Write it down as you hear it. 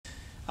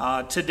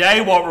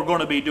Today what we're going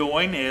to be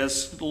doing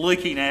is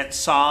looking at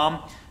Psalm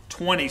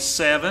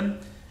 27.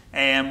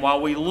 And while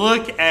we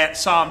look at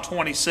Psalm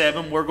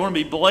 27, we're going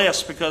to be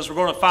blessed because we're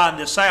going to find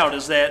this out,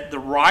 is that the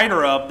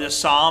writer of this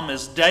psalm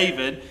is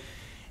David.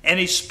 And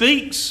he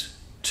speaks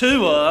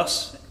to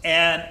us,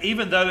 and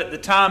even though at the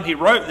time he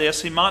wrote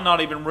this, he might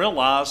not even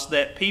realize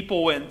that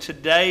people in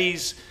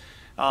today's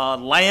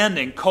land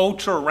and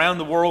culture around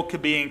the world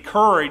could be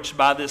encouraged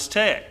by this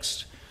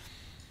text.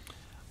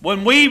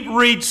 When we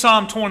read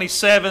Psalm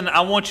 27,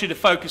 I want you to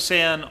focus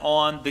in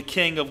on the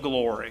King of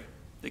Glory.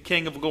 The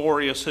King of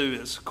Glory is who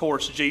is, of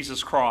course,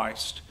 Jesus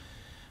Christ.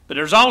 But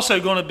there's also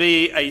going to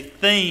be a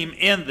theme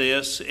in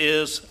this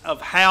is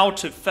of how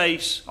to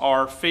face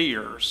our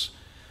fears.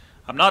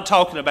 I'm not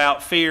talking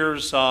about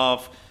fears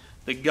of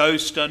the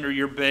ghost under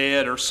your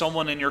bed or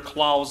someone in your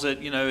closet,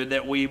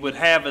 that we would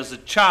have as a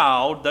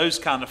child, those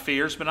kind of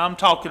fears. But I'm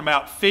talking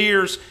about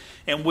fears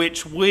in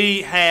which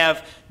we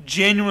have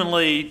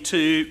genuinely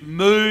to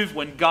move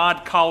when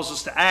God calls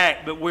us to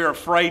act, but we're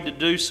afraid to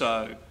do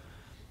so.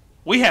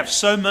 We have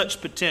so much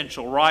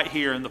potential right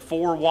here in the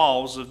four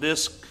walls of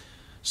this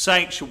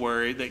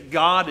sanctuary that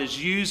God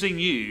is using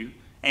you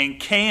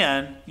and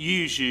can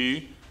use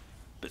you.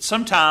 But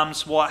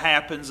sometimes what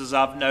happens, as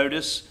I've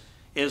noticed,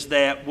 is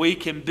that we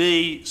can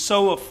be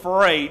so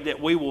afraid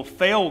that we will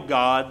fail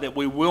God that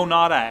we will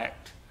not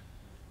act.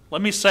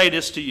 Let me say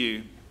this to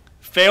you.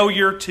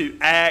 Failure to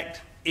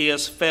act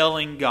is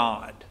failing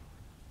God.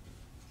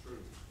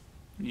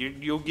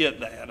 You'll get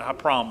that, I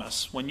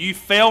promise. When you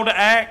fail to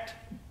act,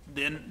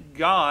 then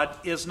God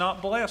is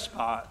not blessed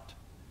by it.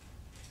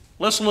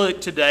 Let's look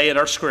today at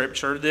our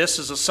scripture. This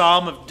is a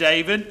psalm of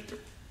David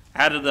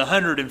out of the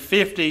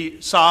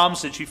 150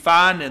 psalms that you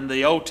find in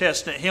the Old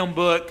Testament hymn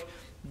book.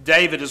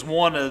 David is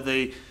one of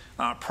the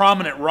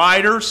prominent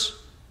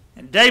writers.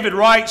 And David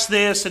writes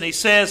this, and he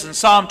says in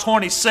Psalm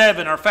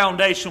 27, our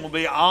foundation will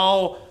be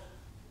all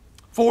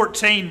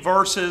 14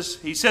 verses.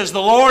 He says,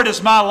 "The Lord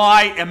is my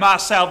light and my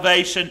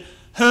salvation.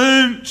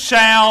 Whom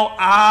shall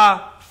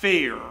I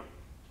fear?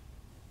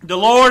 The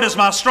Lord is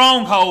my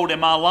stronghold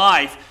and my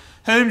life.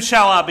 Whom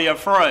shall I be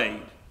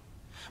afraid?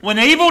 When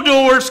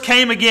evildoers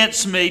came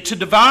against me to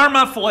devour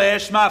my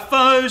flesh, my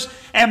foes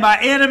and my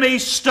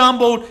enemies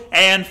stumbled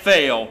and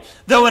fell.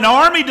 Though an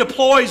army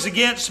deploys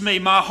against me,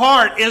 my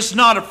heart is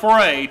not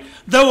afraid.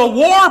 Though a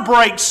war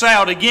breaks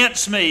out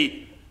against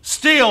me,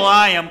 still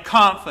I am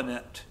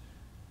confident.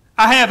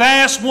 I have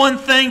asked one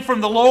thing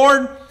from the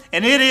Lord,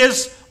 and it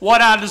is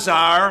what I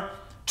desire,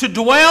 to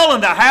dwell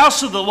in the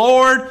house of the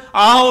Lord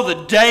all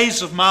the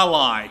days of my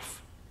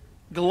life,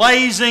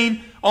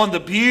 gazing on the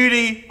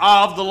beauty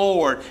of the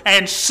Lord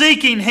and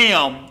seeking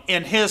Him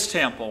in His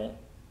temple.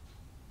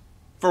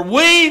 For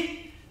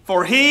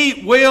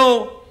He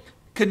will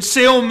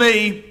conceal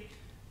me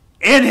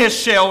in His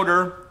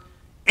shelter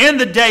in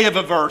the day of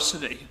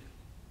adversity.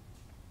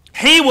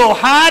 He will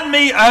hide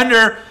me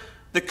under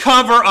the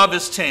cover of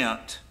His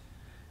tent.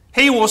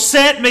 He will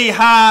set me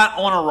high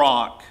on a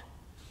rock.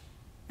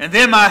 And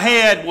then my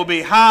head will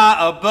be high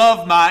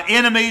above my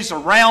enemies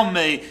around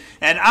me,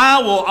 and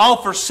I will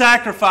offer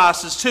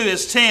sacrifices to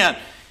His tent.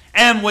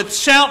 And with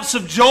shouts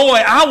of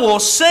joy I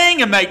will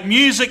sing and make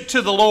music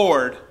to the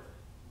Lord.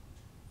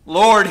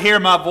 Lord, hear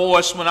my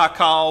voice when I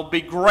call.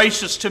 Be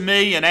gracious to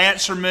me and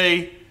answer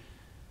me.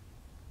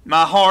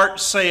 My heart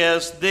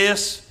says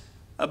this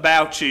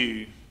about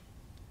you.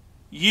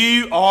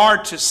 You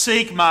are to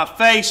seek my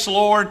face,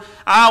 Lord.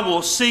 I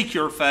will seek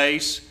your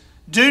face.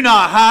 Do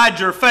not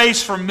hide your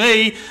face from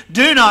me.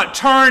 Do not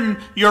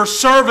turn your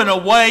servant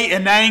away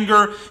in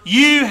anger.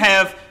 You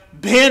have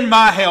been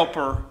my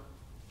helper.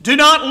 Do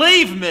not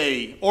leave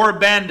me or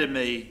abandon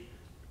me,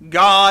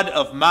 God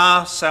of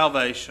my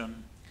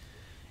salvation.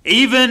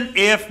 Even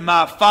if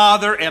my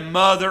father and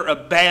mother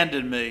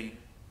abandon me,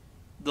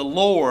 the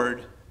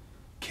Lord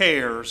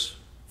cares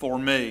for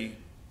me.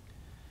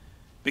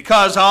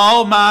 Because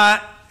all my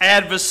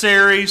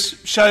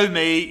adversaries show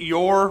me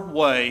your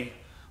way,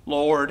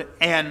 Lord,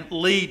 and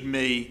lead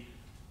me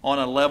on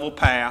a level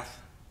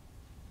path.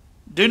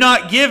 Do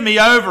not give me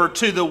over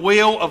to the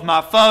will of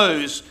my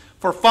foes,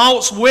 for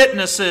false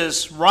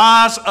witnesses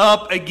rise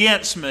up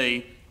against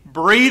me,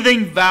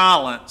 breathing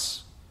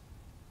violence.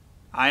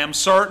 I am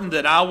certain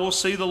that I will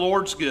see the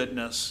Lord's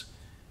goodness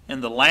in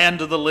the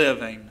land of the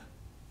living.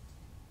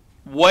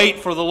 Wait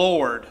for the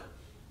Lord.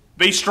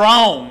 Be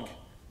strong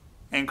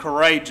and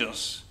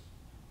courageous.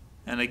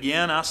 And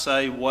again I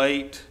say,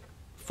 wait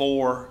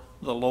for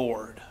the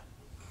Lord.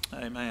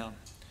 Amen.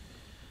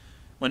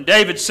 When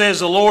David says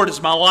the Lord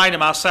is my light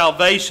and my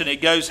salvation,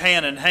 it goes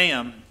hand in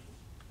hand.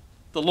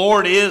 The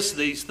Lord is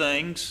these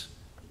things.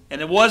 And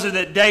it wasn't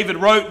that David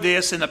wrote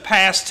this in the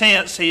past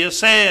tense. He is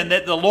saying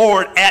that the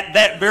Lord at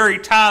that very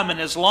time in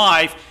his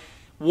life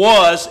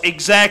was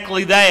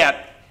exactly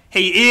that.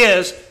 He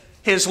is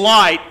his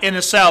light and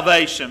his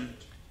salvation.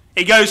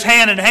 It goes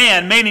hand in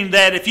hand, meaning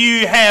that if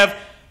you have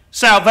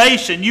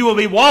salvation, you will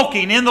be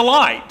walking in the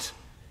light.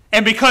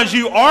 And because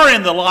you are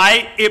in the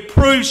light, it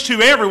proves to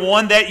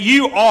everyone that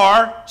you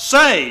are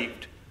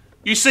saved.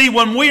 You see,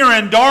 when we are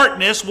in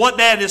darkness, what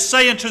that is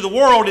saying to the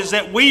world is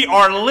that we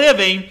are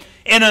living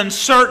in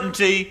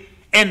uncertainty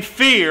and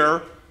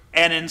fear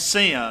and in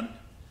sin.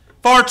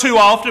 Far too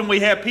often we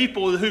have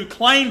people who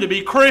claim to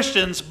be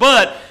Christians,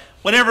 but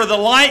whenever the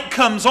light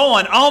comes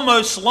on,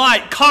 almost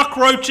like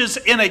cockroaches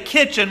in a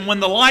kitchen, when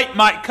the light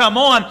might come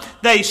on,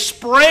 they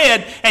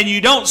spread and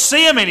you don't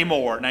see them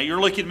anymore. Now you're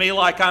looking at me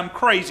like I'm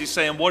crazy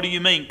saying, what do you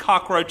mean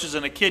cockroaches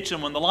in a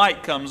kitchen when the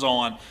light comes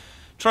on?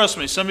 Trust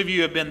me, some of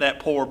you have been that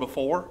poor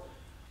before.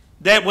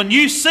 That when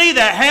you see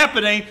that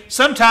happening,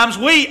 sometimes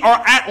we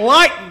are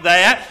like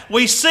that.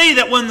 We see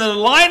that when the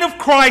light of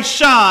Christ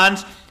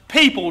shines,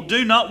 people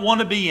do not want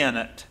to be in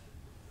it.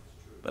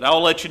 But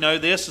I'll let you know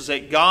this, is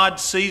that God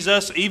sees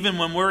us even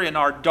when we're in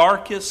our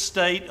darkest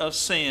state of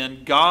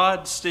sin.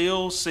 God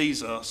still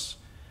sees us.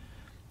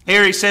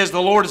 Here he says, the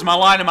Lord is my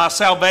light and my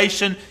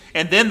salvation.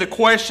 And then the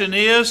question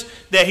is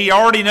that he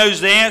already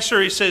knows the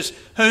answer. He says,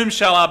 whom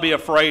shall I be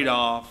afraid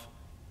of?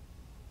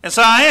 And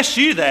so I ask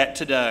you that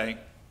today.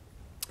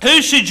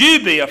 Who should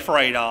you be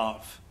afraid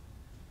of?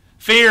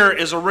 Fear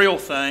is a real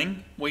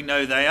thing. We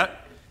know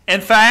that. In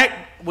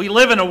fact, we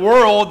live in a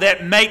world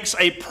that makes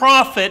a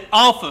profit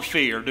off of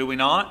fear, do we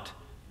not?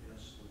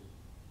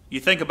 You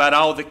think about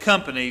all the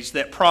companies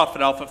that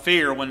profit off of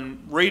fear. When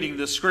reading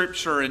the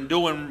Scripture and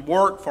doing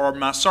work for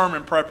my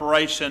sermon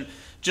preparation,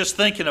 just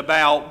thinking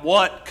about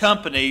what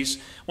companies,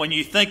 when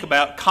you think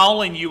about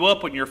calling you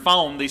up on your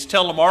phone, these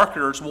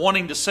telemarketers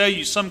wanting to sell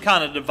you some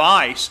kind of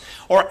device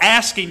or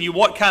asking you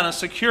what kind of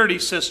security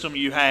system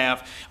you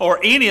have or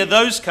any of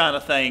those kind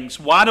of things.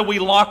 Why do we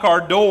lock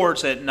our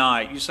doors at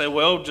night? You say,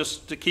 well,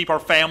 just to keep our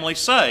family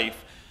safe.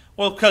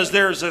 Well, because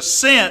there's a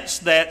sense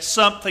that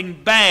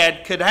something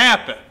bad could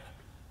happen.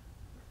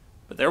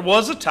 But there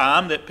was a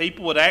time that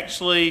people would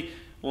actually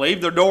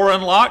leave their door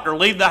unlocked or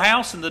leave the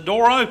house and the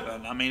door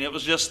open. I mean, it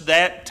was just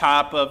that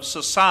type of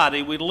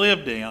society we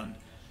lived in.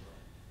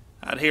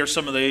 I'd hear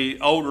some of the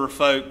older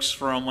folks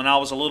from when I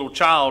was a little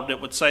child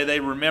that would say they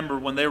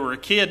remembered when they were a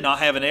kid not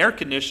having air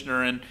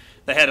conditioner and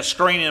they had a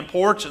screen-in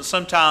porch, and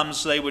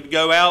sometimes they would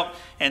go out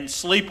and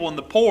sleep on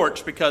the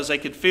porch because they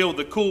could feel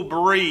the cool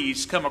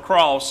breeze come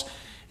across.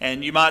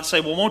 And you might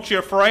say, well, weren't you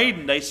afraid?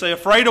 And they say,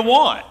 afraid of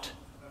what?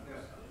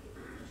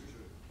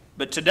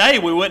 But today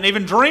we wouldn't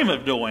even dream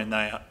of doing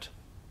that.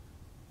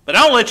 But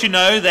I'll let you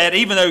know that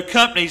even though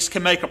companies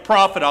can make a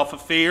profit off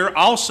of fear,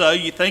 also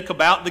you think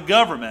about the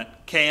government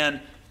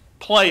can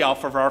play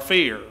off of our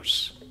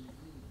fears.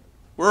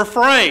 We're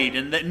afraid,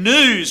 and that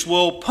news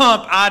will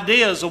pump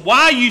ideas of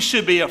why you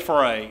should be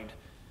afraid.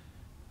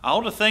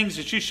 All the things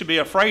that you should be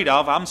afraid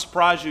of, I'm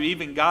surprised you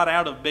even got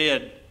out of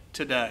bed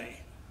today.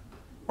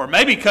 Or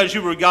maybe because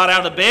you got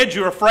out of bed,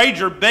 you're afraid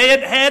your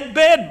bed had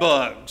bed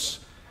bugs.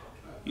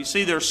 You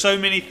see, there's so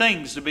many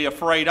things to be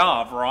afraid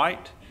of,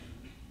 right?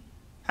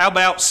 How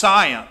about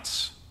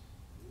science?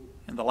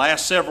 In the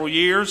last several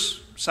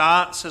years,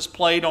 science has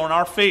played on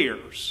our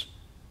fears.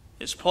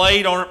 It's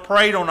preyed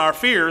on our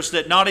fears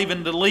that not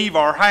even to leave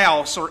our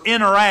house or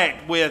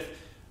interact with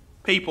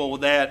people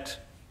that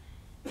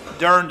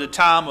during the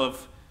time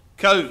of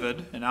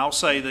COVID, and I'll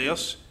say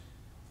this,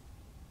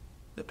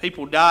 that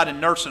people died in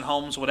nursing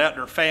homes without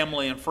their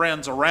family and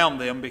friends around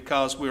them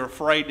because we were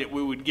afraid that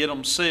we would get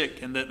them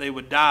sick and that they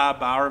would die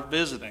by our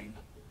visiting.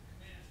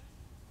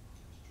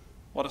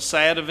 What a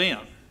sad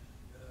event.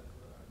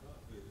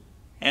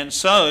 And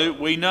so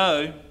we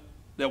know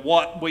that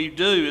what we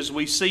do is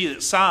we see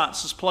that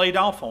science has played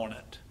off on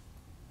it.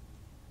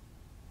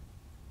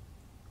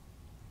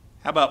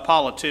 How about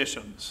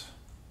politicians?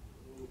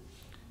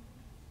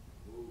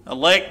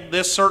 Elect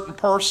this certain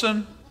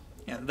person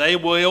and they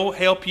will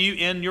help you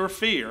in your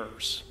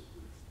fears.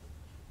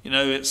 You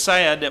know, it's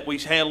sad that we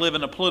live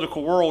in a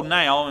political world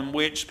now in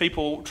which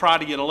people try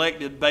to get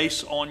elected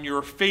based on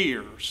your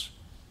fears.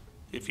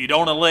 If you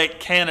don't elect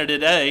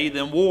candidate A,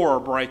 then war will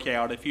break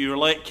out. If you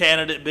elect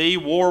candidate B,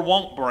 war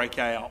won't break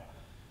out.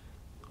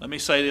 Let me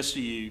say this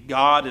to you.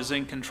 God is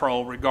in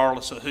control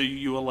regardless of who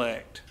you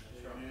elect.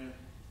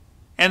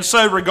 And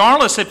so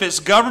regardless if it's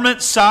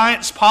government,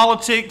 science,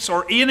 politics,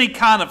 or any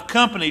kind of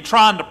company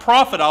trying to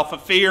profit off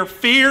of fear,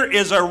 fear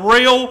is a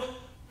real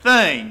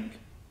thing.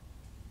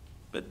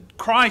 But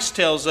Christ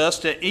tells us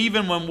that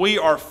even when we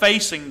are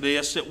facing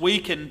this, that we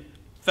can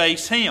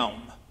face Him.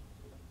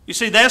 You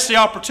see, that's the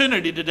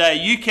opportunity today.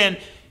 You can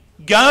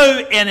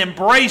go and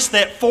embrace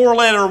that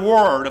four-letter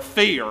word of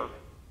fear.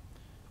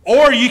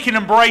 Or you can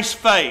embrace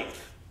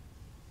faith.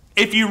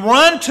 If you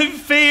run to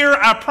fear,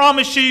 I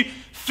promise you,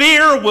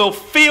 fear will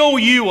fill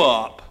you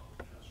up.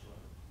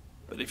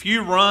 But if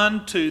you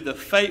run to the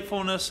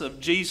faithfulness of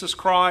Jesus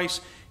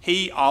Christ,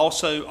 He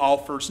also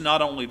offers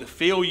not only to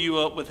fill you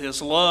up with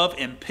His love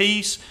and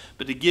peace,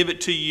 but to give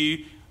it to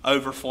you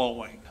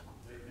overflowing.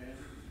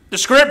 The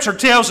Scripture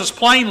tells us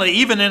plainly,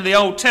 even in the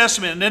Old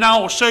Testament, and then I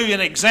will show you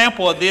an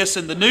example of this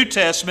in the New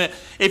Testament.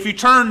 If you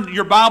turn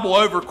your Bible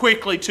over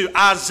quickly to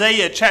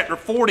Isaiah chapter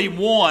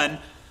 41,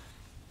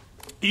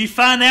 you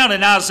find out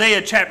in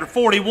Isaiah chapter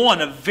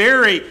 41 a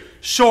very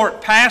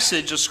short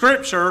passage of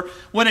Scripture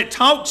when it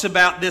talks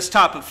about this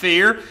type of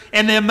fear.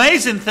 And the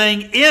amazing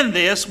thing in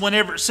this,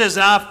 whenever it says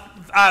in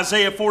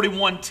Isaiah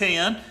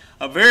 41:10,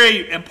 a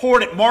very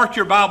important mark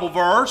your Bible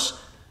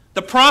verse,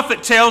 the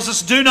prophet tells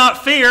us, do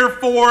not fear,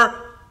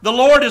 for the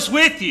Lord is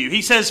with you.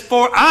 He says,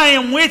 for I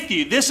am with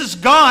you. This is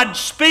God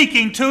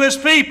speaking to His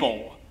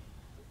people.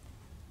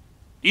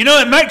 You know,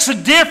 it makes a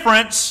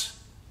difference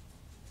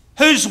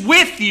who's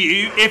with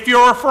you if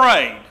you're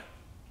afraid.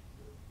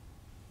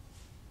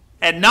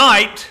 At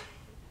night,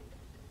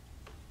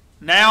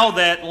 now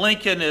that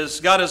Lincoln has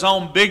got his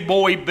own big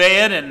boy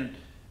bed and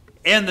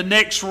in the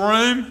next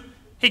room,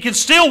 he can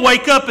still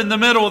wake up in the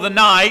middle of the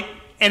night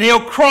and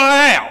he'll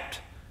cry out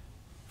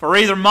for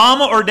either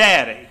mama or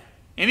daddy.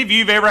 Any of you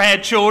have ever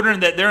had children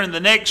that they're in the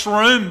next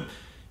room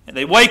and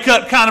they wake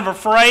up kind of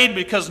afraid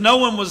because no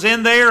one was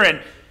in there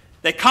and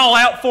they call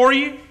out for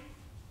you?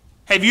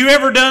 Have you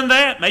ever done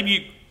that? Maybe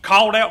you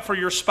called out for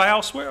your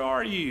spouse, where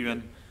are you?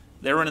 And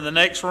they were in the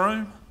next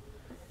room?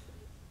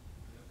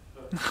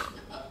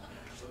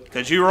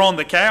 Because you were on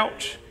the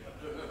couch?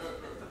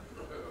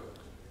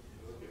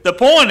 The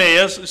point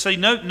is, see,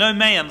 no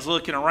man's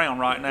looking around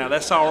right now.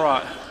 That's all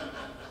right.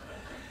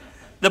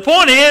 The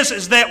point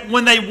is that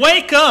when they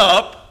wake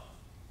up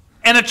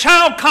and a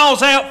child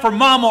calls out for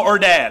mama or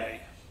daddy,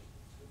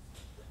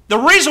 the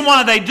reason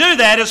why they do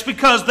that is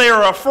because they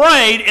are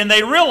afraid and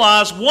they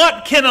realize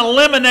what can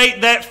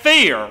eliminate that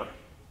fear.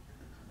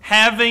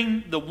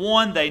 Having the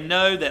one they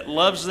know that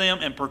loves them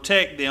and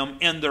protect them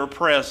in their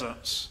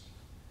presence.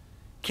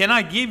 Can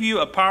I give you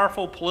a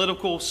powerful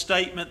political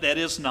statement that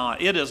is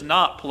not? It is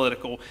not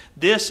political.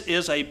 This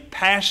is a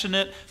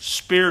passionate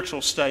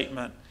spiritual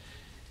statement.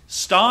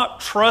 Stop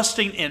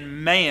trusting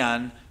in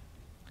man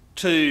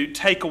to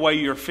take away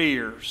your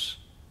fears.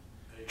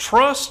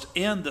 Trust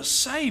in the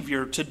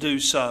Savior to do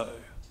so.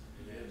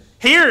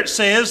 Here it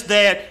says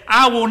that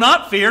I will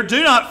not fear,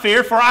 do not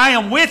fear, for I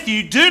am with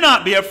you. Do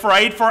not be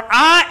afraid, for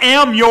I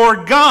am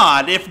your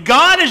God. If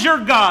God is your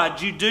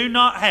God, you do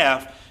not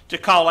have to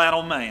call out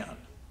on man.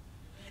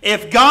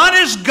 If God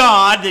is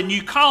God, then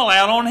you call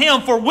out on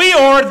Him, for we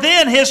are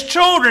then His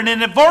children.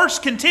 And the verse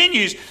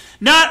continues,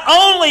 not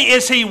only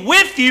is He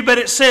with you, but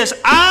it says,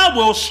 I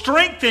will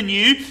strengthen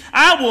you,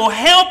 I will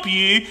help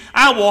you,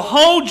 I will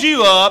hold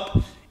you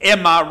up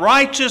in my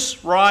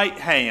righteous right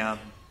hand.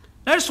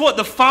 Notice what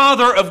the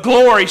Father of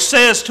glory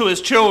says to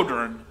His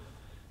children.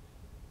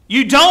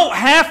 You don't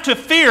have to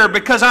fear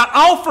because I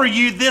offer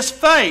you this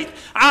faith.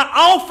 I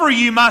offer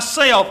you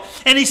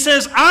myself. And He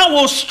says, I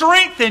will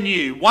strengthen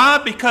you. Why?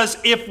 Because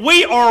if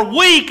we are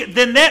weak,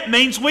 then that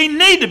means we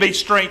need to be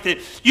strengthened.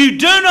 You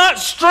do not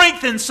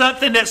strengthen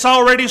something that's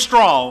already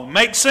strong.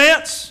 Make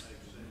sense?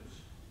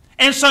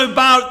 And so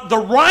by the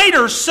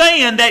writer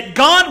saying that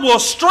God will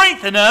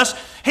strengthen us,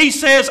 he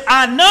says,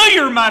 I know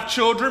you're my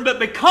children, but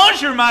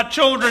because you're my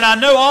children, I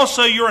know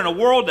also you're in a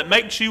world that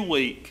makes you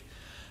weak.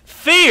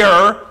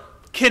 Fear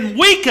can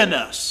weaken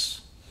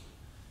us.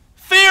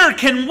 Fear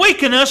can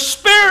weaken us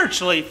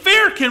spiritually.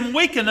 Fear can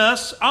weaken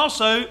us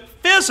also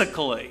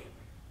physically.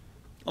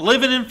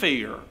 Living in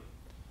fear.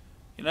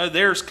 You know,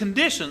 there's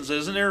conditions,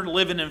 isn't there,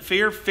 living in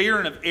fear?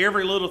 Fearing of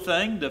every little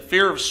thing. The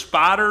fear of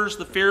spiders,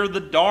 the fear of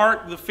the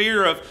dark, the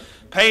fear of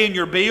paying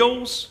your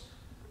bills.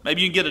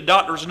 Maybe you can get a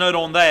doctor's note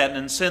on that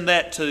and send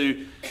that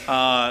to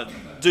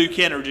Duke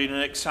Energy the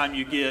next time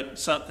you get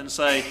something.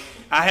 Say,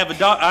 I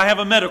have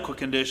a medical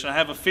condition. I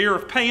have a fear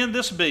of paying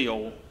this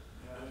bill.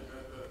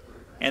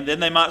 And then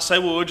they might say,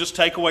 well, we'll just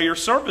take away your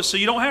service so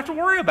you don't have to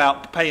worry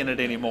about paying it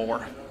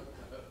anymore.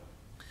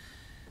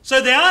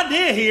 So the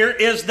idea here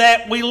is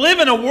that we live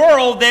in a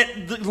world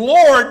that the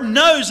Lord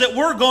knows that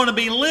we're going to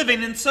be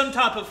living in some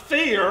type of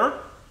fear.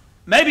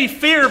 Maybe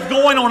fear of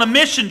going on a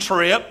mission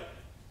trip.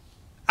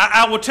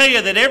 I will tell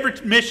you that every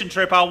mission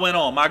trip I went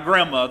on, my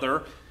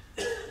grandmother,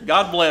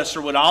 God bless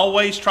her, would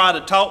always try to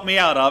talk me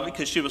out of it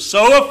because she was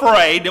so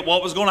afraid that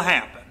what was going to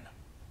happen.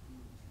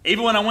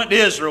 Even when I went to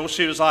Israel,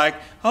 she was like,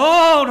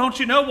 oh, don't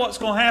you know what's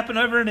going to happen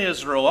over in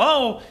Israel?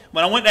 Oh,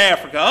 when I went to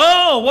Africa,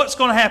 oh, what's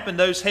going to happen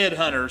to those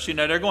headhunters? You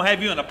know, they're going to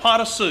have you in a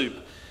pot of soup.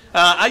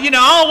 You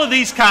know, all of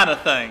these kind of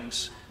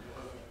things.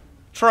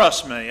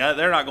 Trust me,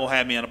 they're not going to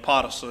have me in a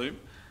pot of soup.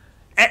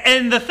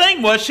 And the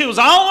thing was, she was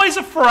always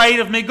afraid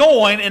of me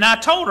going, and I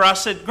told her, I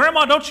said,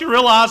 Grandma, don't you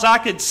realize I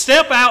could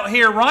step out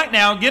here right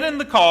now, get in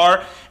the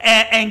car,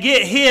 and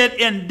get hit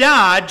and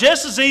die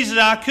just as easy as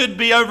I could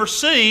be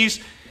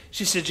overseas?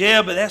 She said,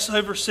 yeah, but that's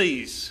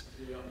overseas.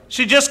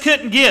 She just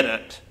couldn't get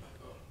it.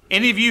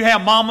 Any of you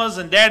have mamas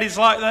and daddies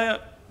like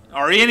that?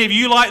 Are any of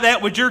you like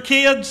that with your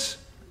kids?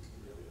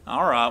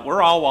 All right,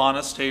 we're all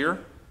honest here.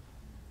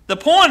 The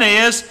point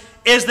is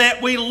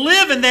that we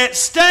live in that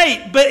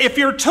state, but if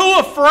you're too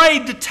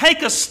afraid to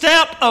take a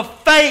step of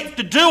faith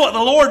to do what the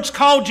Lord's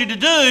called you to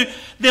do,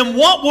 then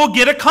what will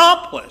get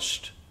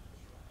accomplished?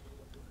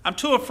 I'm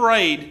too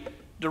afraid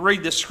to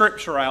read the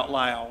Scripture out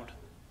loud.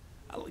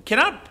 Can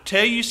I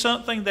tell you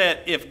something? That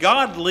if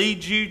God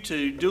leads you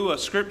to do a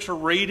Scripture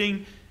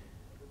reading,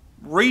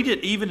 read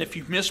it even if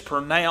you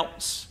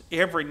mispronounce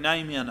every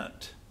name in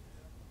it.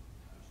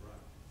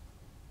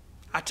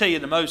 I tell you,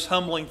 the most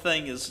humbling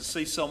thing is to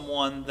see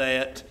someone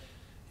that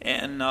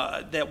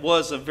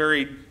was a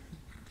very,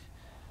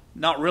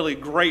 not really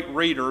great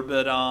reader,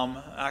 but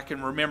I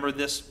can remember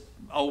this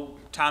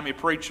old-timey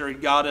preacher. He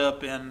got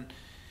up and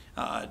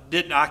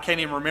I can't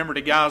even remember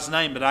the guy's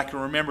name, but I can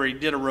remember he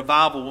did a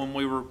revival when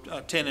we were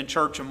attending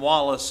church in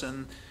Wallace.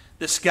 And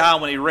this guy,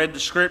 when he read the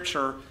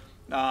scripture,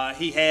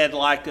 he had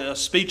like a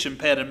speech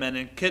impediment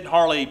and couldn't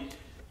hardly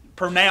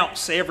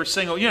pronounce every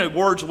single,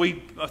 words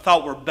we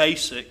thought were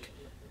basic.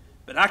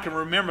 But I can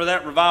remember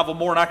that revival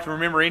more than I can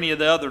remember any of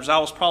the others. I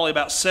was probably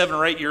about 7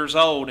 or 8 years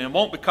old, and it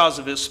won't because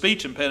of his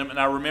speech impediment.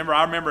 I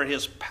remember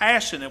his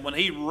passion, and when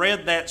he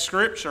read that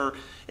scripture,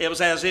 it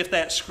was as if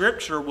that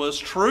scripture was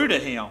true to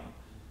him.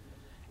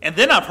 And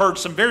then I've heard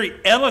some very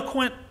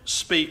eloquent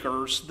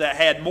speakers that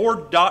had more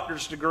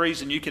doctor's degrees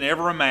than you can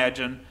ever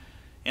imagine,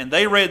 and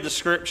they read the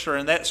scripture,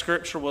 and that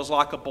scripture was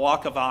like a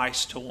block of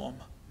ice to them.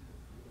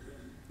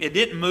 It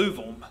didn't move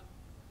them.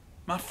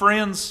 My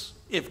friends,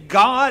 if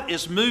God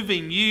is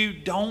moving you,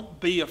 don't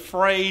be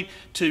afraid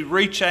to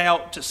reach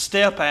out, to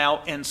step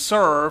out and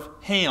serve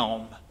Him.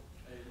 Amen.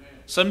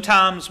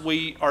 Sometimes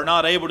we are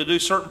not able to do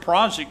certain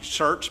projects,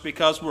 church,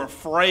 because we're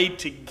afraid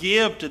to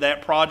give to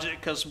that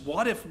project, because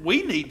what if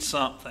we need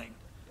something?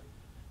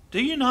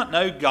 Do you not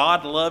know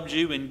God loves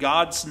you and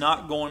God's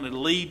not going to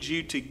lead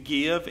you to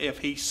give if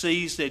He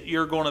sees that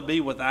you're going to be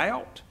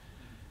without?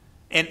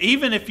 And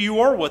even if you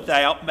are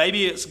without,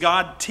 maybe it's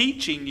God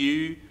teaching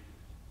you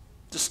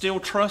to still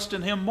trust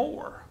in Him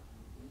more.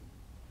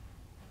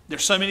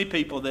 There's so many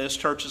people that this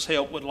church has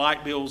helped with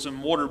light bills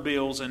and water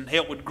bills and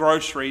help with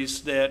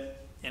groceries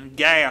and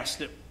gas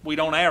that we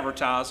don't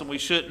advertise, and we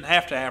shouldn't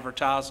have to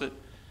advertise it.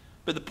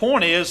 But the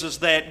point is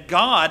that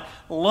God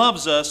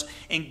loves us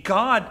and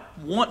God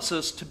wants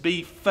us to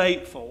be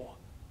faithful.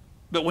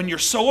 But when you're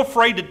so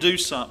afraid to do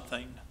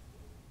something,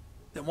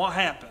 then what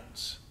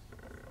happens?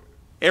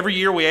 Every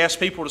year we ask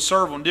people to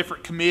serve on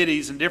different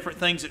committees and different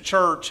things at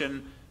church,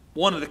 and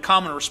one of the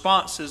common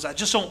responses is, I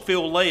just don't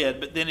feel led.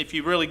 But then if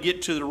you really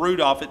get to the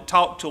root of it and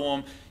talk to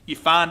them, you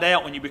find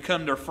out when you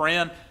become their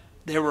friend,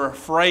 they were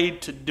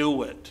afraid to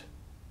do it.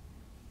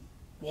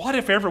 What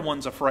if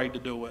everyone's afraid to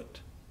do it?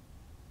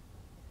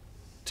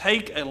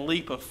 Take a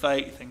leap of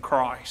faith in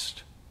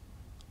Christ.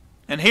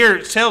 And here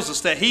it tells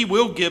us that He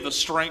will give us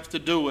strength to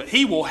do it.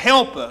 He will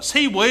help us.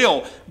 He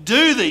will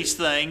do these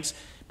things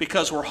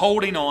because we're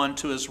holding on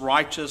to His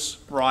righteous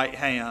right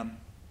hand.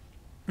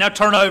 Now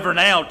turn over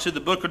now to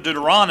the book of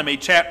Deuteronomy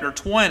chapter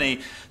 20.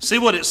 See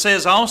what it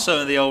says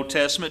also in the Old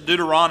Testament,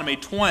 Deuteronomy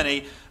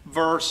 20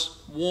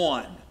 verse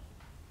 1.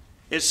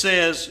 It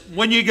says,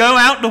 when you go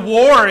out to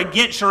war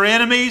against your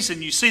enemies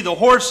and you see the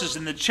horses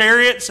and the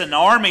chariots and the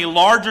army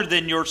larger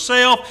than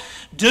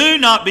yourself, do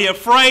not be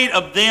afraid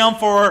of them,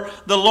 for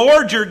the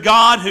Lord your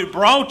God who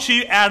brought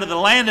you out of the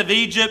land of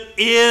Egypt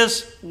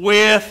is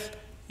with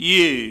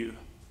you.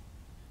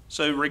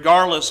 So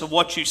regardless of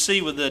what you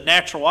see with the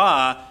natural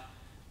eye,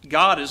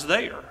 God is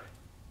there.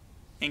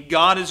 And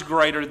God is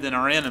greater than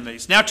our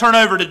enemies. Now turn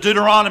over to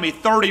Deuteronomy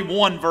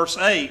 31 verse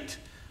 8.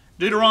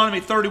 Deuteronomy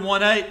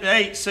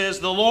 31:8 says,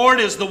 the Lord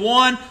is the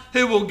one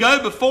who will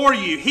go before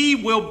you. He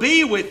will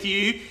be with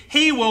you.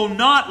 He will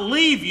not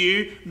leave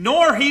you,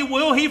 nor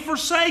will He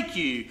forsake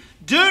you.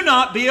 Do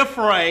not be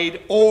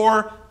afraid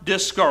or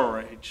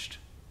discouraged.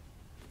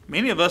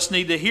 Many of us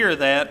need to hear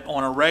that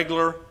on a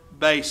regular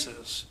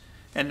basis.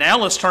 And now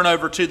let's turn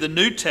over to the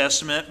New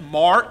Testament,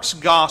 Mark's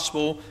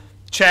Gospel,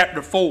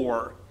 chapter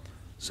 4.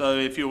 So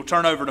if you'll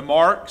turn over to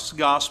Mark's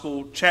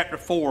Gospel, chapter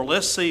 4,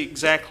 let's see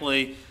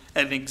exactly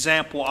an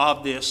example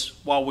of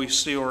this while we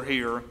still are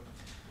here.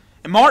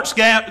 In Mark's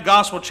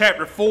Gospel,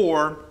 chapter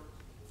 4,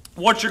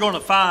 what you're going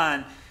to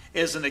find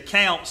is an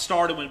account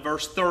starting with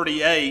verse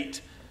 38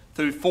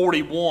 through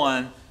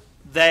 41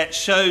 that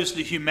shows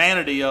the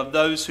humanity of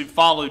those who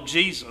followed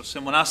Jesus.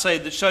 And when I say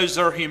that shows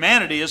their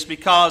humanity, it's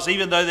because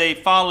even though they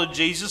followed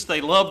Jesus, they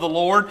loved the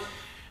Lord,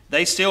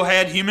 they still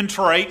had human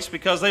traits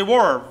because they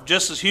were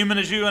just as human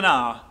as you and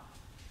I.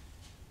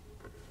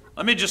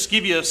 Let me just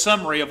give you a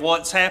summary of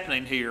what's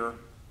happening here.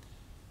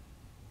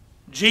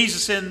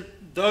 Jesus and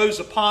those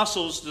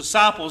apostles,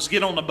 disciples,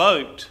 get on the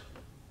boat.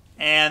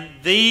 And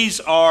these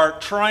are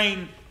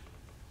trained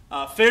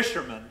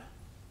fishermen.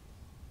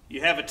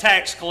 You have a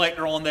tax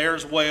collector on there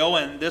as well.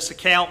 And this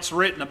account's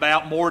written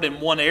about more than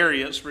one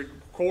area. It's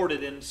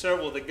recorded in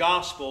several of the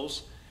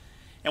Gospels.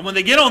 And when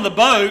they get on the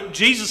boat,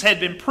 Jesus had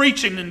been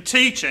preaching and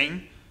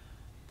teaching.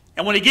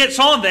 And when He gets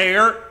on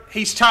there,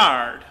 He's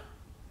tired.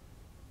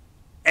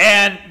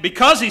 And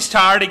because He's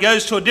tired, He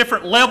goes to a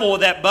different level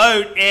of that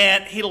boat,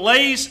 and He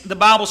lays, the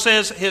Bible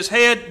says, His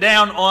head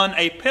down on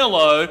a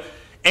pillow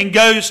and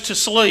goes to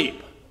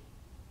sleep.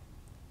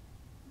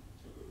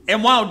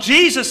 And while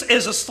Jesus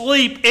is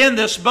asleep in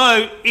this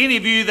boat, any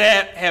of you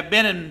that have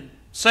been in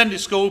Sunday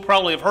school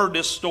probably have heard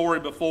this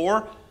story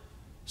before,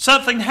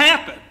 something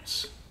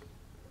happens.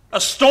 A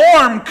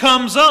storm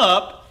comes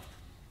up,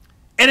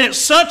 and it's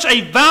such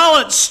a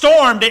violent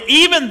storm that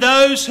even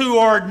those who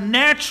are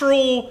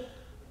natural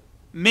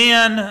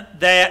men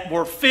that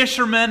were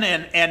fishermen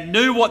and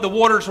knew what the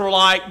waters were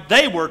like,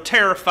 they were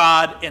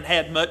terrified and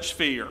had much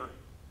fear.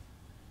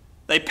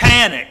 They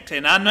panicked,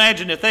 and I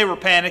imagine if they were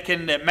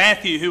panicking, that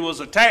Matthew, who was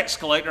a tax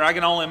collector, I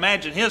can only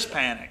imagine his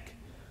panic.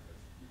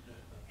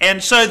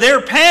 And so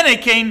they're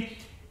panicking,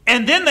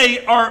 and then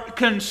they are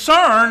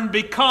concerned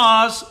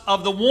because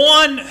of the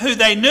one who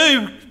they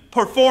knew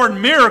performed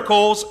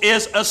miracles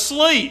is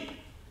asleep.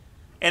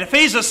 And if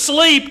he's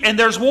asleep and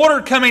there's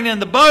water coming in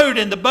the boat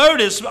and the boat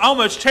is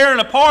almost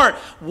tearing apart,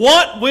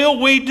 what will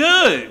we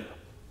do?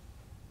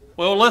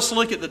 Well, let's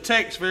look at the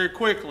text very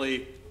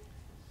quickly.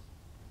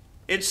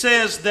 It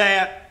says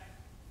that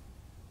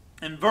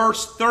in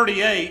verse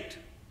 35,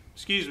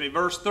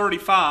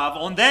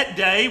 on that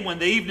day when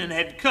the evening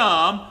had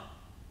come,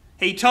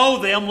 he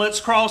told them, let's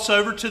cross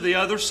over to the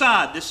other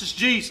side. This is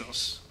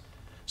Jesus.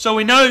 So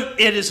we know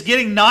it is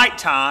getting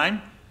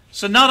nighttime.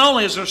 So not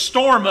only is there a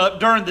storm up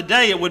during the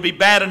day, it would be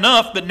bad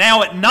enough, but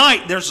now at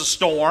night there's a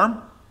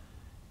storm.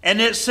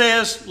 And it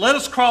says, let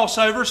us cross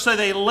over. So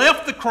they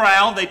left the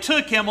crowd. They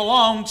took him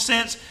along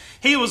since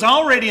he was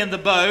already in the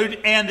boat,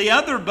 and the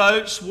other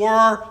boats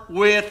were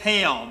with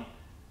him.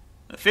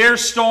 A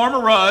fierce storm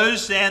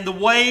arose, and the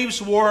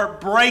waves were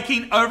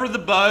breaking over the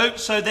boat,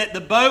 so that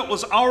the boat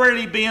was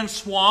already being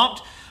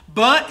swamped.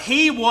 But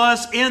he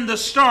was in the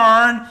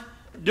stern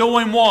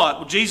doing what?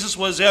 Well, Jesus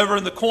was over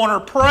in the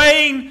corner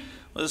praying.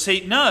 Was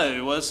he?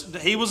 No,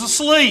 he was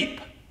asleep.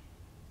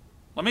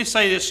 Let me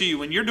say this to you.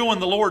 When you're doing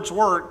the Lord's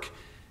work,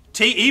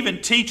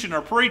 even teaching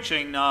or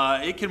preaching,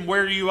 it can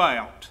wear you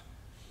out.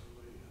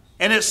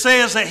 And it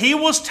says that he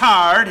was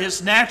tired, his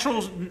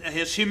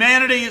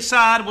humanity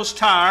side was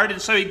tired, and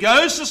so he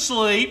goes to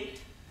sleep.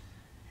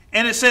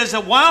 And it says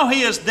that while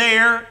he is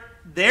there,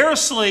 they're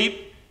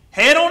asleep,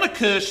 head on a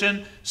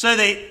cushion. So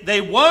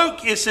they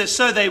woke, it says,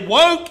 so they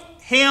woke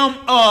him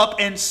up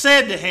and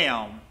said to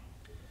him.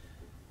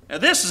 Now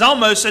this is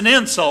almost an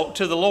insult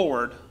to the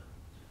Lord.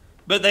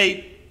 But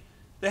they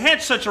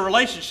had such a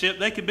relationship,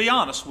 they could be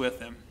honest with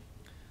him.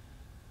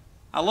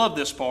 I love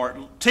this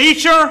part.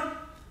 Teacher,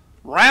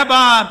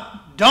 Rabbi,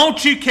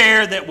 don't you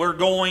care that we're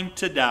going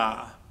to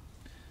die?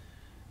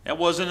 That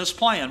wasn't his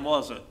plan,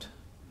 was it?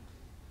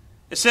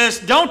 It says,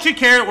 don't you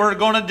care that we're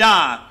going to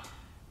die?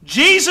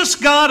 Jesus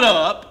got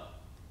up,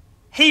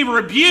 he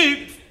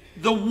rebuked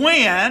the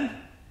wind,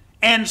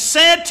 and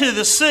said to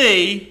the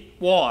sea,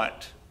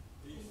 what?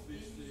 Peace be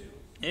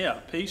still. Yeah,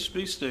 peace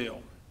be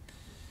still.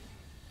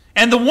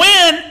 And the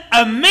wind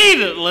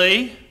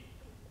immediately,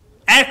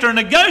 after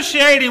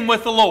negotiating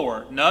with the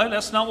Lord, no,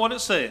 that's not what it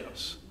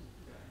says.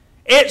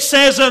 It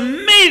says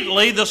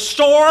immediately the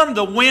storm,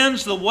 the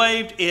winds, the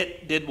wave,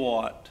 it did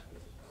what?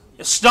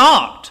 It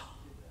stopped.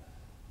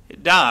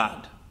 It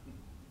died.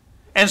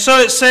 And so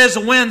it says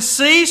the wind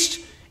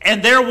ceased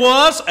and there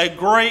was a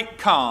great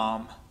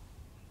calm.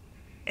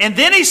 And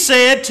then he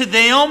said to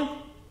them,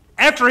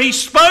 after he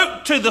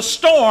spoke to the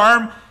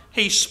storm,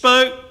 he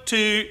spoke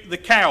to the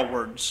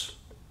cowards.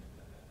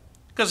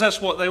 Because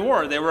that's what they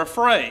were. They were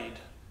afraid.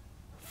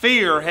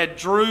 Fear had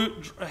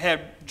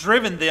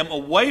driven them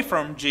away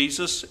from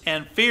Jesus,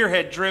 and fear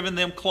had driven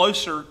them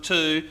closer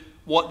to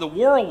what the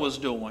world was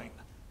doing.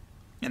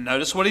 And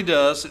notice what he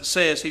does. It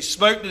says, he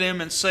spoke to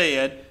them and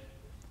said,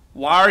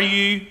 why are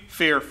you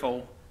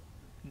fearful?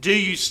 Do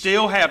you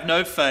still have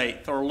no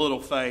faith or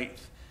little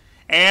faith?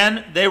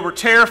 And they were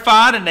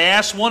terrified, and they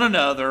asked one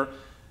another,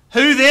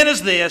 who then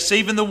is this?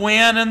 Even the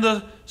wind and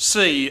the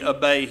sea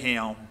obey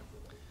him.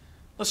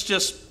 Let's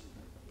just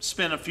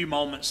spend a few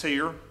moments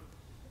here.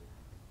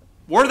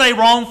 Were they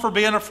wrong for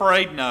being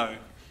afraid? No.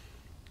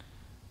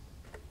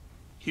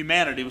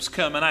 Humanity was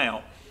coming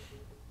out.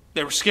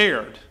 They were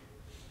scared.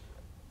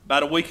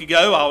 About a week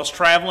ago, I was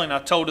traveling. I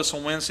told this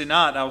on Wednesday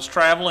night. I was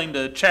traveling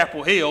to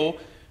Chapel Hill.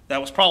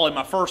 That was probably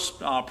my first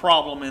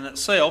problem in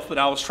itself, but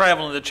I was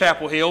traveling to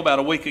Chapel Hill about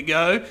a week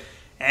ago,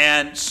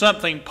 and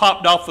something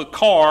popped off the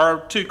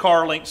car 2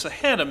 car lengths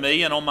ahead of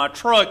me, and on my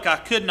truck,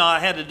 I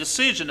had a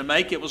decision to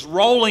make. It was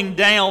rolling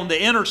down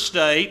the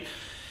interstate,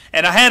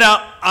 and I had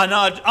an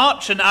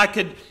option. I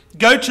could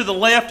go to the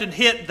left and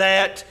hit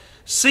that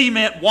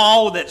cement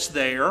wall that's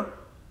there.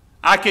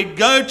 I could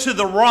go to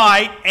the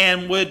right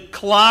and would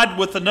collide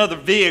with another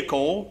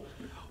vehicle,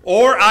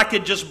 or I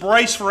could just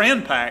brace for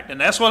impact. And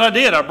that's what I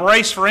did. I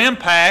braced for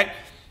impact,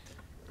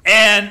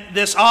 and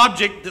this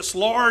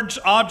large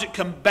object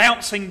come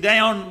bouncing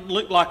down,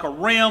 looked like a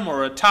rim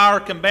or a tire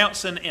come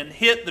bouncing, and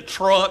hit the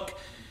truck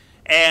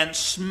and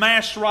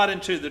smashed right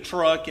into the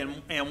truck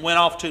and went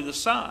off to the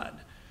side.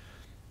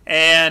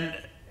 And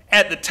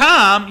at the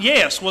time,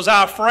 yes, was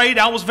I afraid?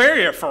 I was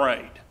very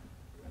afraid.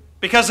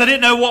 Because I didn't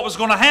know what was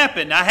going to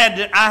happen.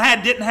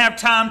 I didn't have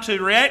time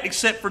to react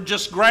except for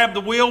just grab the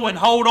wheel and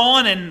hold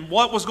on, and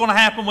what was going to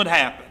happen would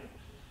happen.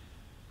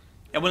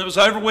 And when it was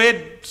over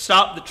with,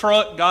 stopped the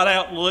truck, got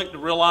out, looked,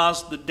 and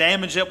realized the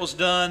damage that was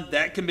done,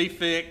 that can be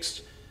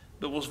fixed.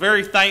 But was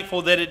very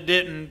thankful that it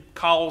didn't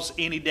cause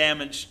any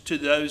damage to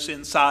those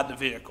inside the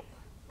vehicle.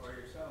 For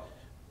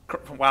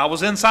yourself. Well, I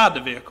was inside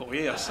the vehicle,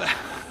 yes.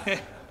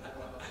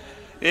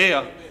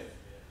 Yeah.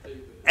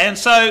 And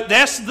so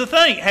that's the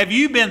thing. Have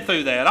you been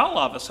through that? All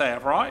of us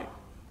have, right?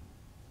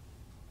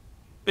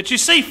 But you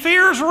see,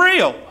 fear is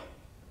real.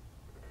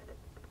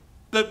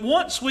 But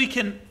once we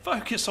can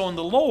focus on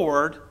the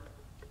Lord,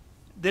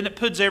 then it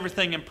puts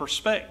everything in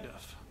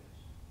perspective.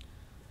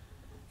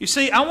 You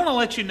see, I want to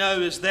let you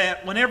know is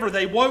that whenever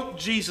they woke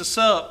Jesus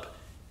up,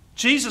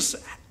 Jesus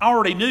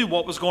already knew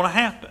what was going to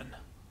happen.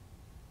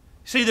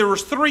 See, there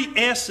was 3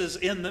 S's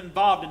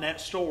involved in that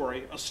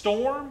story. A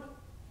storm,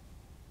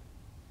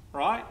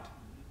 right?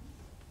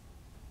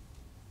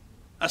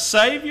 A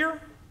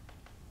Savior,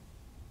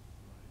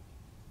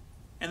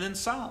 and then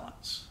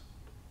silence.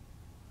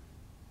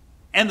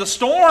 And the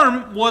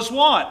storm was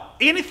what?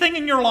 Anything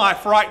in your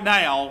life right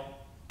now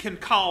can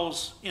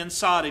cause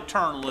inside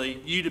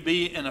eternally you to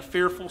be in a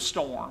fearful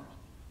storm.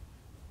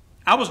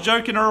 I was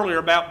joking earlier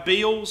about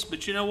bills,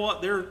 but you know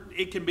what?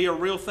 It can be a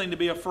real thing to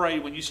be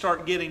afraid when you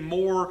start getting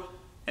more.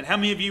 And how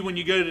many of you, when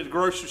you go to the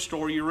grocery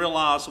store, you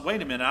realize,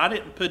 wait a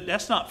minute,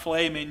 that's not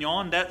filet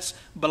mignon, that's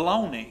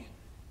bologna.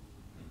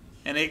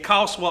 And it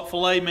costs what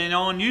filet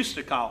mignon used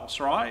to cost,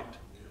 right?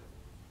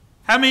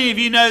 How many of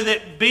you know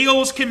that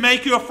bills can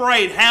make you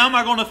afraid? How am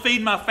I going to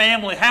feed my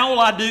family? How will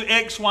I do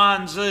X, Y,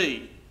 and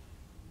Z?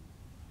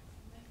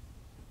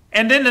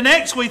 And then the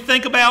next we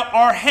think about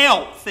our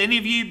health. Any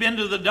of you been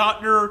to the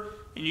doctor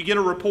and you get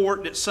a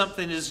report that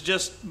something is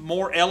just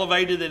more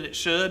elevated than it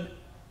should?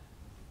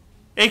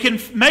 It can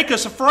make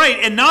us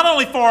afraid, and not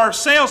only for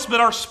ourselves, but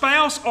our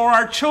spouse or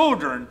our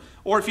children,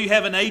 or if you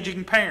have an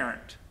aging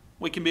parent,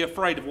 we can be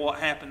afraid of what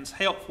happens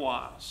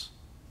health-wise.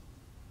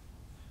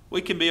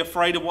 We can be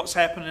afraid of what's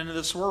happening in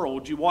this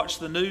world. You watch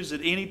the news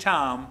at any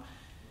time,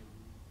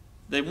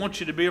 they want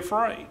you to be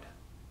afraid.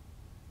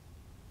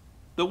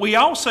 But we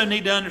also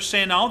need to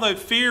understand, although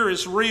fear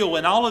is real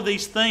and all of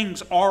these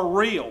things are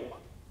real,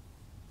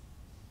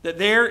 that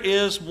there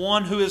is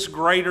one who is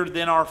greater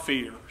than our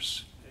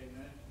fears.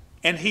 Amen.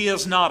 And He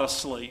is not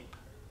asleep.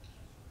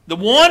 The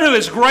one who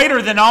is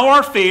greater than all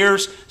our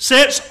fears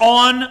sits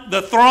on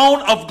the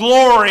throne of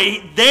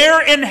glory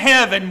there in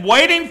heaven,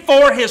 waiting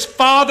for His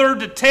Father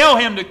to tell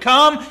Him to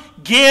come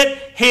get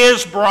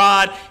His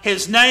bride.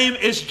 His name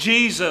is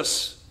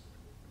Jesus.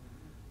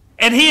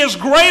 And He is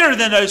greater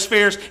than those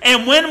fears.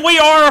 And when we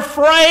are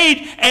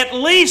afraid, at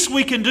least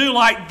we can do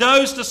like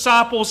those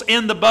disciples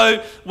in the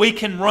boat. We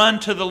can run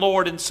to the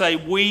Lord and say,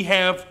 we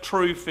have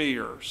true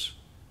fears.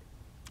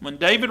 When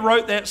David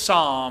wrote that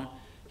psalm,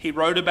 he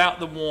wrote about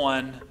the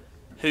one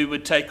who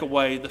would take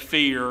away the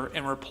fear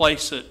and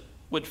replace it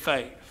with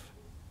faith.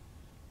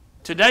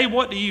 Today,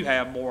 what do you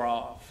have more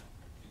of?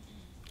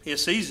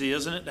 It's easy,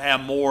 isn't it, to have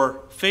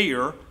more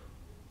fear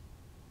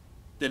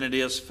than it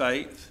is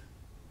faith?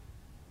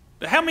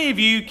 But how many of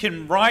you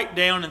can write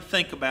down and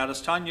think about,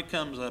 as Tanya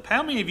comes up,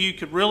 how many of you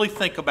could really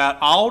think about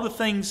all the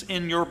things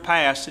in your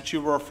past that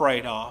you were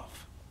afraid of?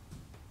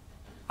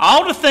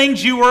 All the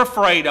things you were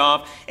afraid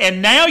of,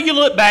 and now you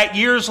look back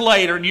years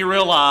later and you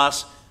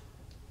realize,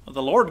 well,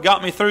 the Lord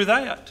got me through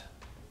that.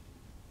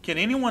 Can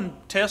anyone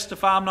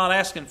testify? I'm not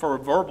asking for a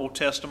verbal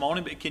testimony,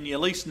 but can you at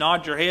least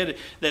nod your head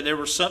that there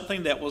was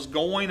something that was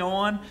going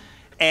on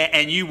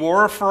and you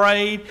were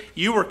afraid,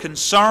 you were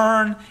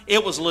concerned,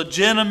 it was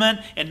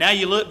legitimate, and now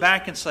you look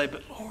back and say,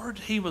 but Lord,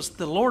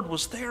 the Lord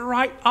was there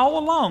right all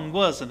along,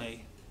 wasn't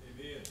He?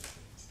 Amen.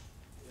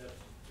 Yes.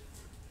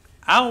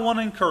 I want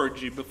to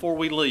encourage you before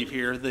we leave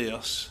here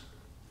this.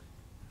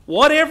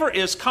 Whatever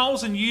is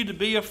causing you to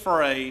be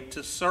afraid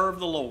to serve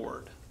the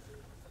Lord,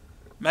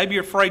 maybe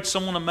you're afraid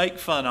someone will make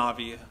fun of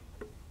you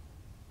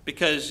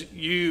because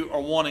you are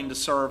wanting to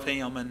serve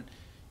Him, and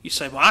you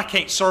say, well, I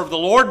can't serve the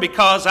Lord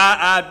because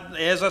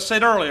as I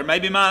said earlier,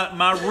 maybe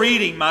my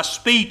reading, my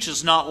speech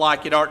is not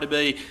like it ought to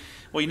be.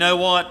 Well, you know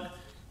what?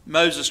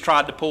 Moses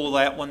tried to pull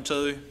that one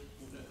too.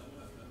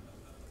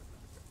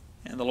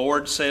 And the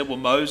Lord said, well,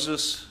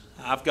 Moses,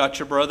 I've got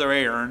your brother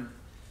Aaron.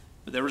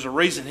 But there was a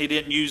reason He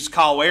didn't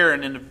call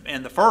Aaron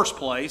in the first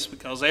place,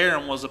 because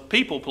Aaron was a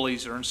people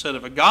pleaser instead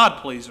of a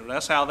God pleaser.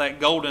 That's how that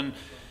golden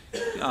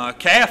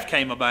calf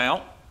came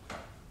about.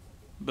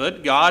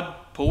 But God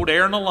pulled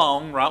Aaron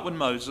along right with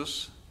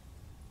Moses.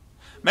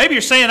 Maybe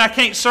you're saying, I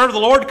can't serve the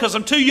Lord because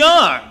I'm too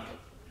young.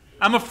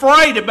 I'm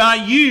afraid of my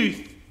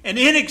youth and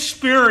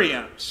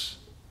inexperience.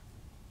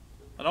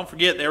 Well, don't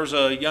forget, there was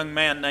a young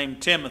man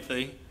named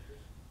Timothy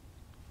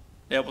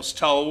that was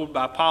told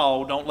by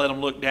Paul, don't let him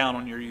look down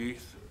on your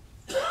youth.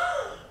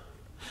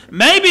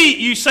 Maybe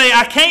you say,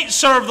 I can't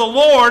serve the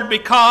Lord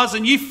because,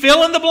 and you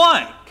fill in the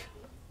blank.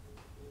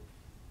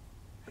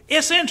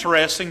 It's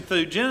interesting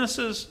through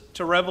Genesis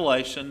to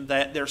Revelation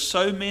that there's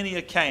so many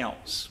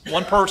accounts.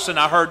 One person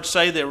I heard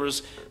say there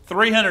was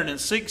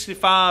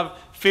 365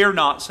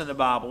 fear-nots in the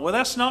Bible. Well,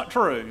 that's not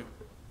true.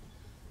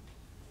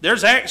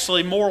 There's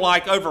actually more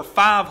like over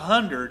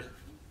 500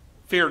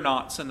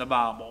 fear-nots in the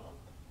Bible.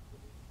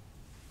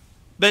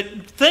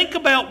 But think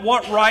about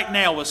what right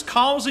now is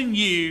causing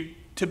you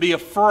to be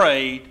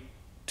afraid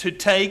to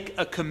take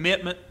a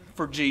commitment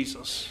for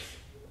Jesus.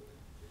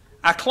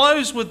 I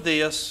close with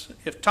this.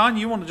 If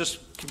Tanya, you want to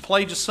just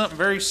play just something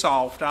very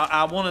soft,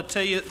 I want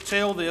to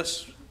tell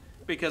this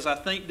because I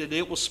think that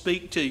it will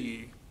speak to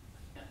you.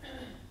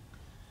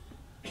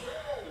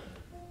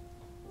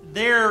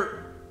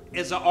 There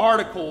is an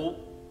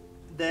article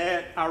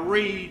that I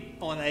read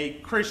on a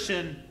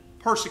Christian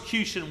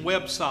persecution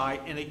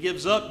website, and it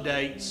gives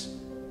updates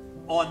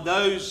on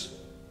those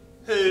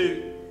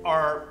who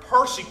are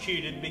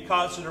persecuted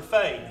because of their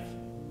faith.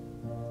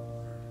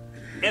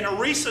 In a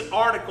recent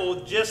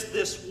article just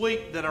this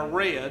week that I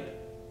read,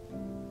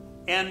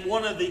 in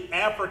one of the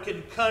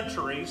African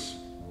countries,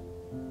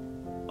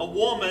 a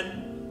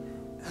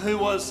woman who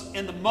was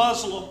in the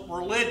Muslim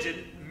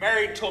religion,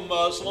 married to a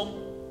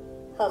Muslim,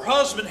 her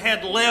husband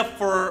had left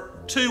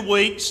for 2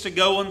 weeks to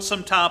go on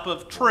some type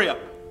of trip.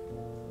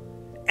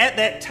 At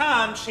that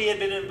time, she had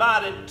been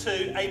invited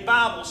to a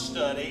Bible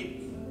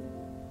study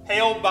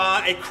held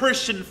by a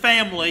Christian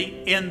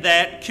family in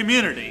that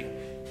community.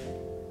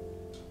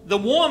 The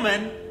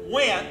woman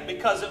went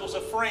because it was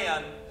a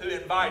friend who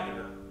invited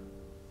her.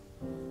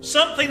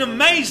 Something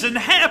amazing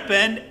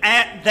happened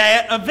at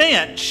that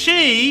event.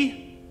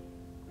 She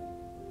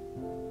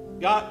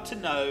got to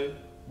know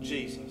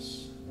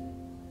Jesus.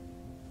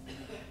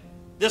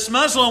 This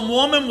Muslim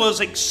woman was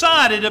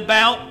excited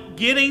about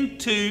getting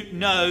to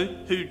know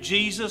who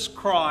Jesus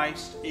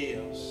Christ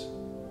is.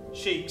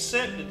 She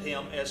accepted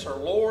Him as her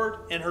Lord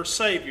and her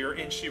Savior,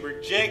 and she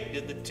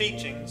rejected the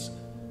teachings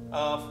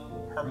of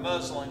her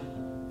Muslim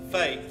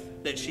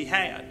faith that she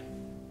had.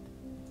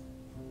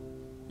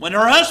 When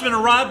her husband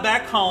arrived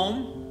back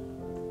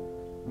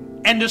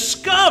home and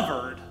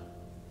discovered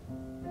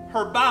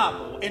her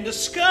Bible and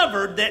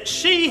discovered that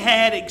she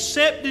had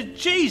accepted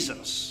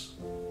Jesus,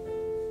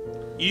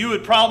 you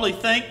would probably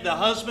think the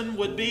husband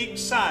would be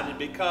excited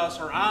because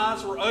her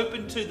eyes were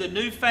open to the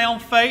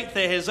newfound faith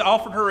that has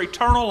offered her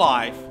eternal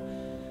life.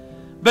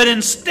 But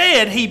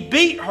instead, he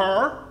beat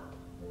her,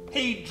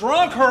 he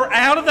drug her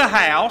out of the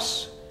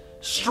house,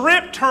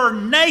 stripped her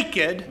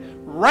naked,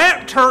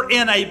 wrapped her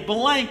in a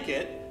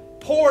blanket,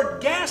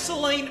 poured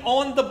gasoline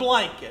on the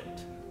blanket.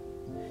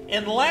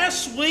 And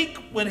last week,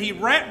 when he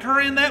wrapped her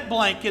in that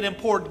blanket and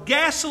poured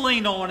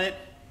gasoline on it,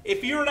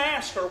 if you were to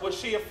ask her, was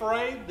she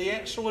afraid? The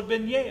answer would have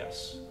been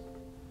yes.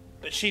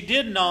 But she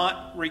did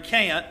not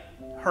recant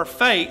her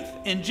faith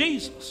in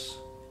Jesus.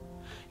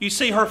 You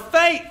see, her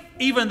faith,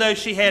 even though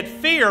she had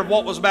fear of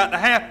what was about to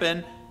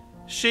happen,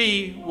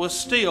 she was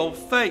still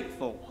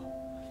faithful.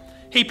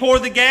 He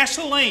poured the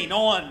gasoline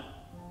on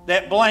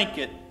that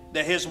blanket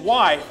that his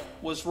wife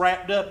was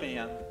wrapped up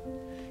in.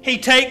 He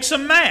takes a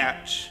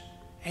match,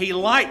 he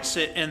lights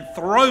it and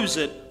throws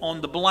it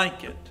on the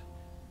blanket.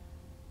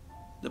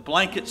 The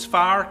blanket's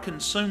fire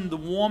consumed the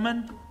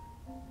woman,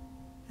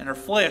 and her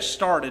flesh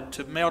started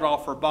to melt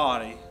off her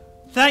body.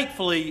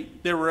 Thankfully,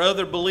 there were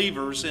other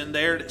believers in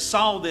there that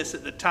saw this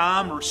at the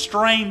time,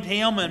 restrained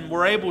him, and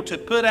were able to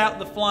put out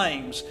the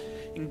flames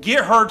and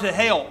get her to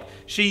help.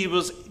 She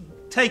was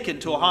taken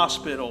to a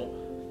hospital.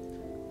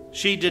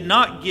 She did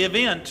not give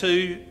in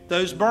to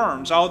those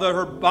burns, although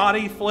her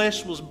body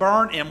flesh was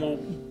burned and will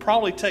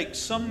probably take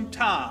some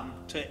time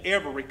to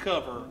ever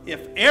recover,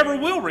 if ever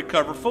will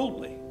recover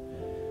fully.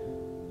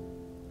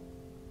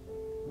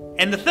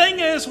 And the thing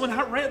is, when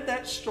I read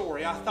that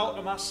story, I thought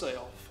to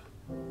myself,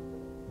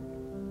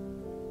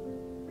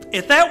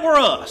 if that were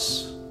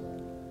us,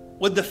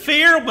 would the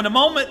fear, when the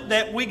moment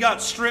that we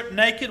got stripped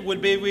naked,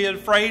 would we be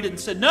afraid and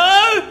said,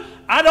 no,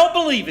 I don't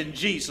believe in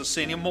Jesus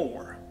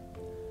anymore?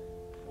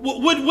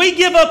 Would we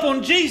give up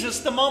on Jesus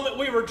the moment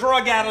we were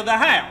drug out of the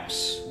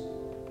house?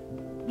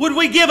 Would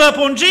we give up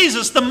on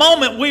Jesus the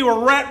moment we were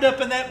wrapped up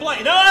in that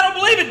blanket? No, I don't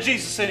believe in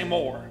Jesus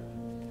anymore.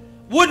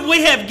 Would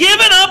we have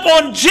given up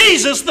on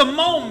Jesus the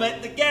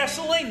moment the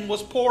gasoline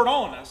was poured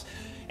on us?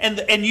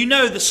 And you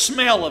know the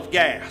smell of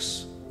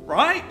gas,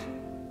 right?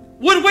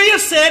 Would we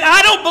have said,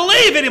 I don't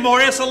believe anymore,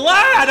 it's a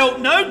lie, I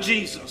don't know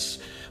Jesus?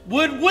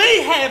 Would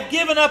we have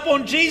given up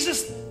on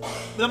Jesus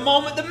the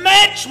moment the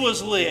match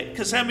was lit?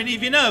 Because how many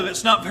of you know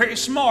it's not very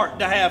smart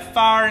to have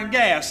fire and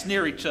gas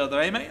near each other,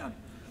 amen?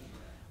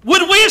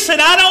 Would we have said,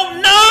 I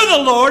don't know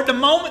the Lord, the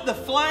moment the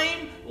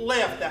flame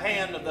left the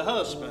hand of the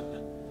husband?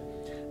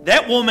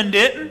 That woman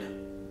didn't.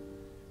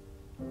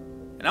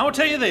 And I will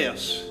tell you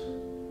this,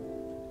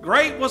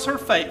 great was her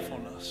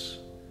faithfulness.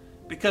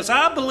 Because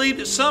I believe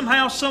that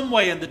somehow, some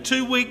way, in the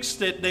 2 weeks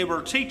that they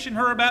were teaching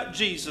her about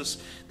Jesus,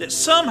 that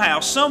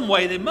somehow, some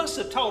way, they must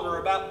have told her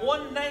about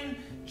one named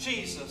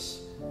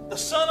Jesus, the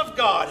Son of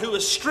God, who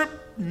was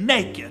stripped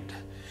naked,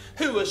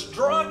 who was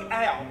drug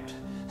out,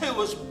 who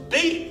was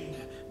beaten,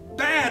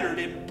 battered,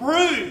 and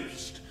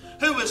bruised,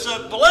 who was in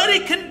a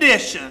bloody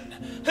condition,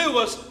 who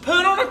was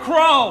put on a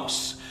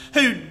cross,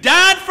 who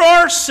died for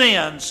our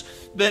sins,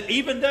 but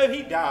even though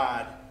He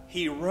died,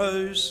 He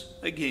rose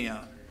again.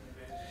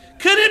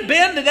 Could it have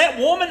been that that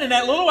woman in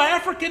that little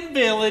African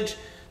village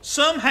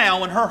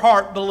somehow in her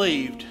heart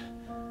believed,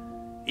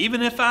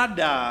 even if I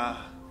die,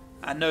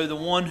 I know the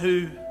one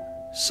who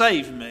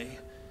saved me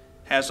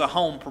has a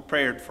home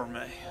prepared for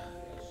me?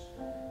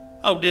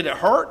 Oh, did it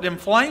hurt, them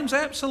flames?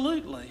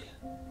 Absolutely.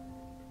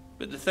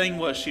 But the thing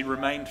was, she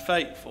remained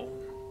faithful.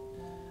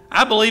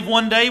 I believe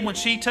one day when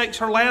she takes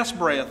her last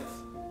breath,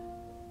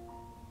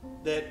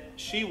 that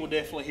she will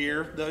definitely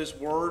hear those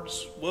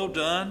words, "Well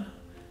done,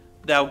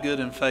 thou good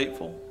and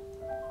faithful."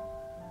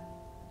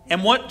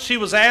 And what she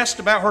was asked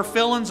about her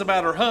feelings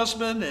about her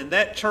husband and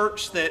that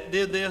church that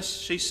did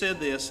this, she said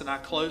this, and I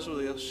close with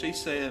this. She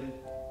said,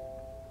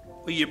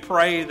 "Will you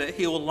pray that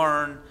he will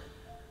learn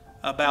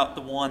about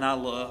the one I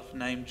love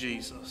named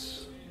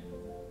Jesus?"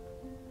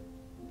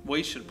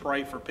 We should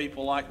pray for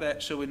people like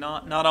that, should we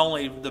not? Not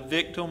only the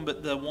victim,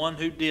 but the one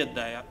who did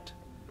that.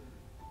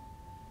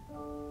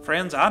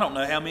 Friends, I don't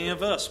know how many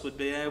of us would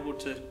be able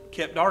to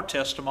kept our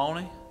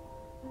testimony.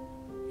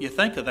 You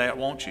think of that,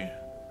 won't you?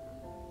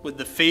 Would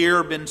the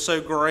fear been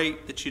so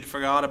great that you'd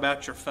forgot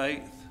about your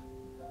faith?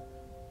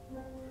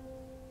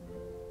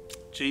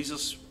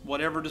 Jesus,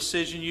 whatever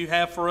decision you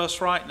have for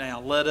us right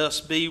now, let us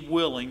be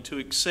willing to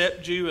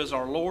accept you as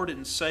our Lord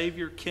and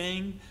Savior,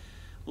 King.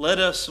 Let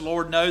us,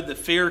 Lord, know that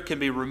fear can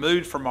be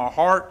removed from our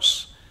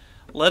hearts.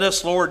 Let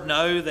us, Lord,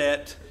 know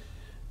that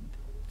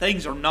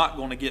things are not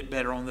going to get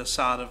better on this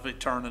side of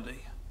eternity.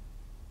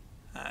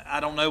 I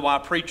don't know why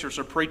preachers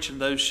are preaching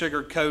those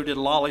sugar-coated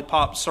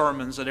lollipop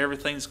sermons that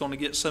everything's going to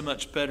get so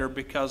much better,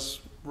 because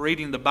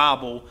reading the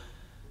Bible,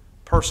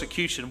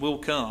 persecution will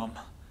come.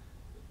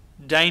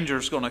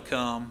 Danger's going to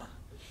come.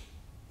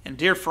 And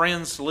dear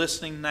friends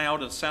listening now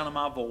to the sound of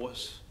my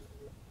voice,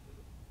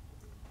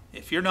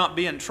 if you're not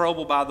being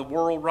troubled by the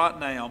world right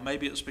now,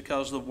 maybe it's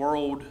because the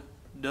world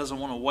doesn't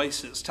want to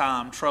waste its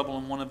time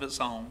troubling one of its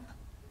own.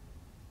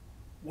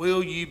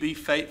 Will you be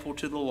faithful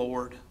to the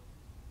Lord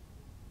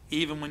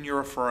even when you're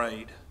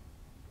afraid?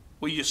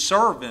 Will you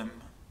serve Him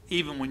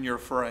even when you're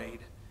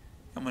afraid?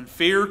 And when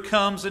fear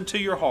comes into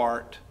your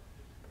heart,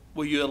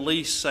 will you at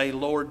least say,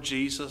 "Lord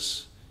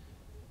Jesus,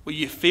 will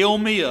you fill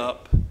me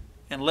up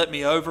and let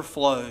me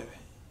overflow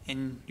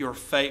in your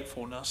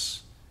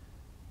faithfulness?"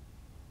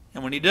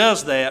 And when He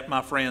does that,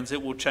 my friends,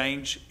 it will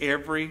change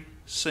every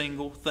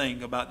single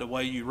thing about the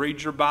way you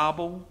read your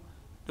Bible,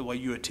 the way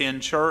you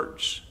attend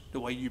church, the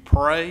way you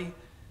pray.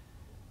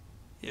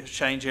 It'll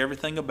change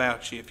everything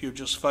about you if you'll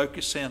just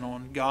focus in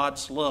on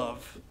God's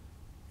love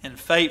and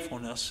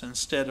faithfulness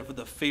instead of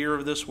the fear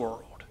of this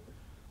world.